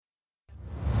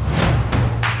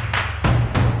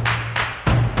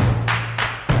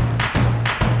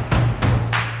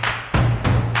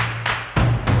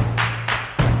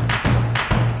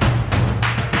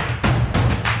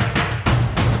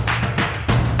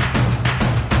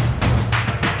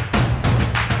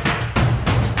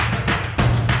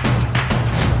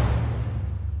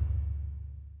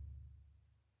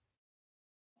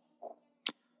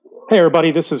Hey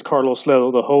everybody, this is Carlos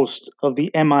Lelo, the host of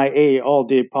the MIA All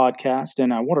Day podcast,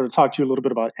 and I wanted to talk to you a little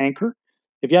bit about Anchor.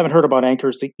 If you haven't heard about Anchor,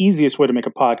 it's the easiest way to make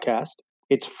a podcast.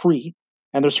 It's free,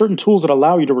 and there's certain tools that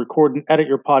allow you to record and edit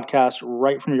your podcast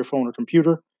right from your phone or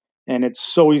computer, and it's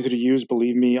so easy to use.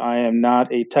 Believe me, I am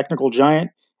not a technical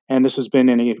giant, and this has been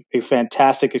a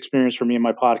fantastic experience for me and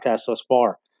my podcast thus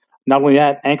far. Not only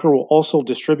that, Anchor will also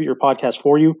distribute your podcast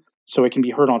for you, so it can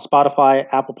be heard on Spotify,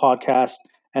 Apple Podcasts,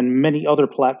 and many other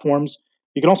platforms.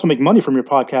 You can also make money from your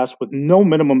podcast with no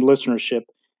minimum listenership,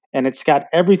 and it's got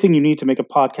everything you need to make a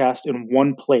podcast in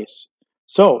one place.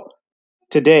 So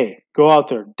today, go out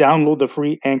there, download the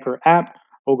free Anchor app,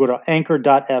 or go to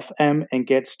anchor.fm and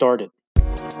get started.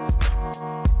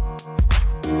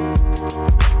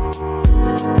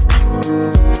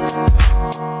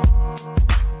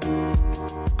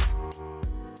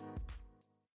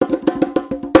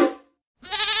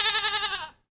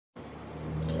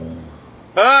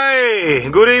 Hi,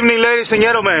 good evening, ladies and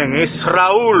gentlemen. It's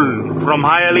Raul from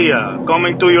Hialeah,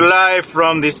 coming to you live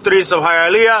from the streets of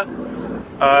Hialeah,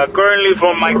 currently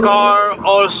from my car,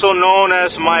 also known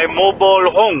as my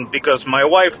mobile home, because my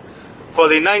wife, for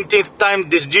the 19th time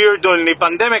this year during the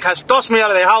pandemic, has tossed me out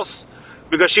of the house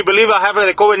because she believes I have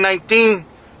the COVID-19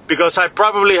 because I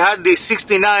probably had the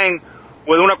 69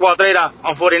 with una cuadrera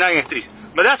on 49th Street.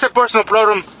 But that's a personal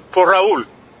problem for Raul.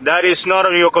 That is not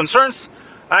of your concerns.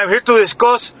 I'm here to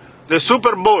discuss the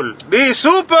Super Bowl. The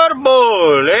Super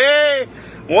Bowl, eh?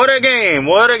 What a game,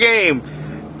 what a game.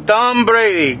 Tom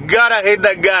Brady, gotta hate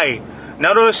that guy.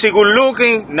 Not only is he good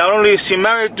looking, not only is he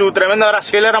married to tremenda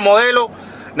brasilera modelo,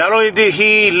 not only did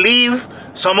he leave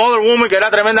some other woman que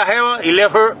era tremenda jeva, he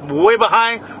left her way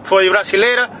behind for the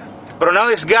brasilera, but now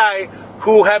this guy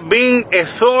who had been a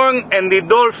thorn in the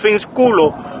Dolphins'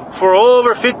 culo for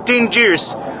over 15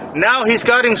 years, now he's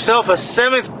got himself a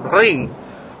 7th ring.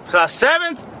 A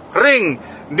 7th ring.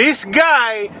 This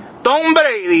guy, Tom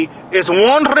Brady, is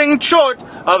 1 ring short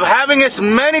of having as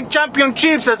many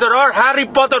championships as there are Harry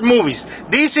Potter movies.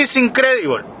 This is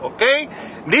incredible, okay?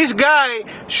 This guy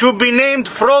should be named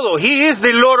Frodo. He is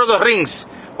the Lord of the Rings,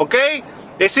 okay?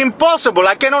 It's impossible.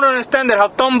 I cannot understand that how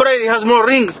Tom Brady has more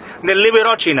rings than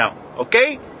Liberace now,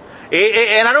 okay?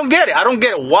 And I don't get it. I don't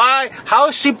get it. Why? How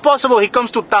is it possible he comes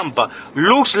to Tampa,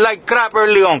 looks like crap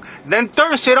early on, then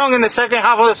turns it on in the second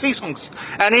half of the seasons,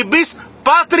 and he beats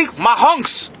Patrick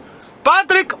Mahomes.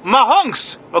 Patrick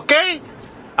Mahomes, okay?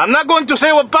 I'm not going to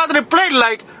say what Patrick played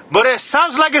like, but it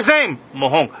sounds like his name,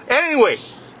 Mahomes. Anyway,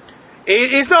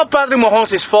 it's not Patrick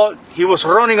Mahomes' fault. He was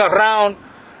running around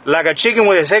like a chicken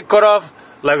with his head cut off,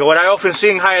 like what I often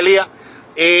see in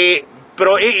Hialeah.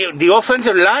 But the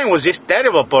offensive line was just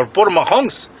terrible for poor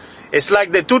Mahomes. It's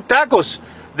like the 2 tackles.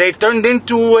 They turned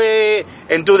into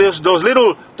those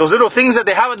little things that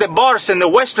they have at the bars and the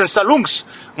Western saloons.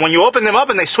 When you open them up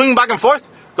and they swing back and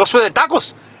forth, those were the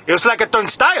tackles. It was like a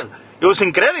turnstile. It was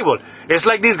incredible. It's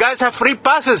like these guys have free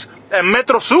passes at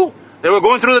Metro Zoo. They were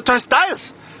going through the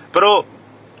turnstiles. But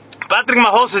Patrick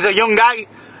Mahomes is a young guy.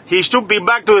 He should be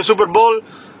back to the Super Bowl.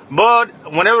 But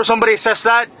whenever somebody says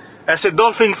that, as a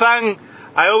Dolphin fan,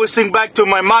 I always think back to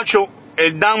my macho,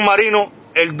 El Dan Marino,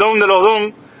 El Don de los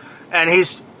Don, and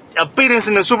his appearance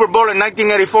in the Super Bowl in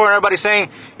 1984, and everybody saying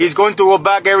he's going to go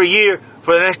back every year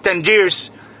for the next 10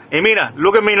 years. And mira,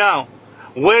 look at me now,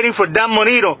 waiting for Dan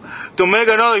Marino to make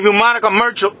another Humana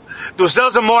commercial, to sell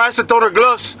some more acetone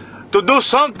gloves, to do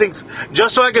something,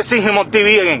 just so I can see him on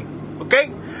TV again,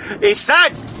 okay? It's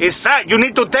sad, it's sad. You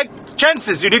need to take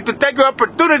chances, you need to take your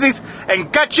opportunities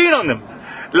and catch in on them.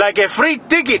 Like a free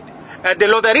ticket at the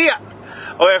Loteria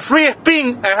or a free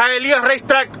spin at Hialeah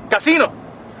Racetrack Casino.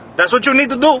 That's what you need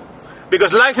to do,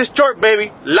 because life is short,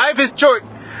 baby. Life is short.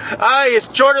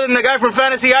 It's shorter than the guy from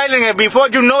Fantasy Island, and before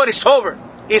you know it, it's over.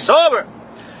 It's over.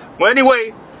 Well,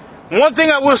 anyway, one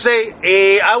thing I will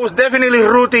say, I was definitely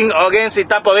rooting against the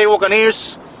Tampa Bay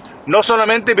Buccaneers, not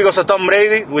solamente because of Tom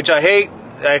Brady, which I hate,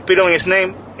 I spit on his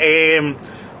name,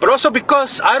 but also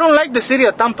because I don't like the city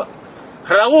of Tampa.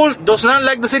 Raul does not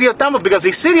like the city of Tampa because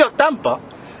the city of Tampa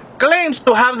claims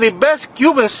to have the best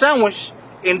Cuban sandwich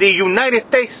in the United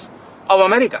States of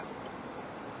America.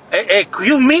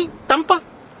 Excuse me, Tampa?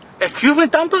 Excuse me,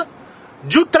 Tampa?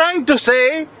 You trying to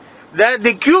say that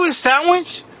the Cuban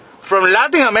sandwich from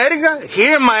Latin America,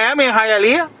 here in Miami and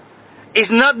Hialeah,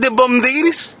 is not the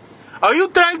bomdiris? Are you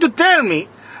trying to tell me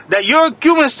that your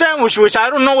Cuban sandwich, which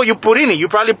I don't know what you put in it, you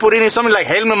probably put in it something like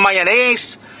Hellman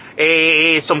mayonnaise,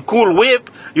 some Cool Whip,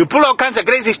 you put all kinds of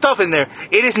crazy stuff in there.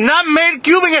 It is not made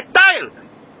Cuban style.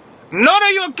 None of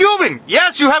you are Cuban.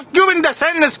 Yes, you have Cuban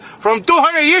descendants from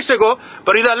 200 years ago,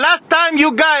 but the last time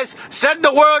you guys said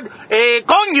the word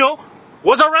coño,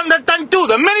 was around that time too.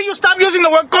 The minute you stop using the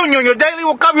word coño in your daily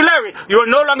vocabulary, you are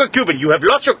no longer Cuban. You have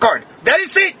lost your card. That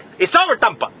is it. It's over,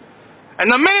 Tampa.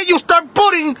 And the minute you start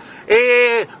putting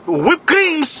whipped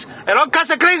creams and all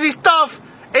kinds of crazy stuff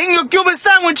in your Cuban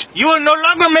sandwich, you are no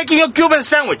longer making a Cuban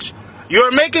sandwich. You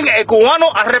are making a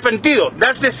cubano arrepentido.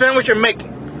 That's the sandwich you're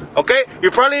making. Okay?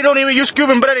 You probably don't even use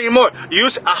Cuban bread anymore. You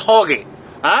use ahogue.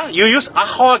 Huh? You use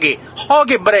ahogue.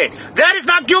 Hoagie bread. That is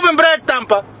not Cuban bread,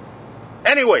 Tampa.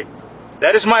 Anyway,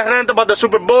 that is my rant about the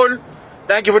Super Bowl.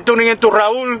 Thank you for tuning in to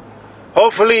Raul.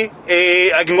 Hopefully,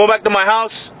 I can go back to my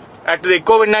house after the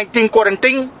COVID-19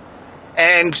 quarantine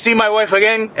and see my wife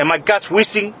again and my cats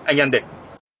Wissing and Yandel.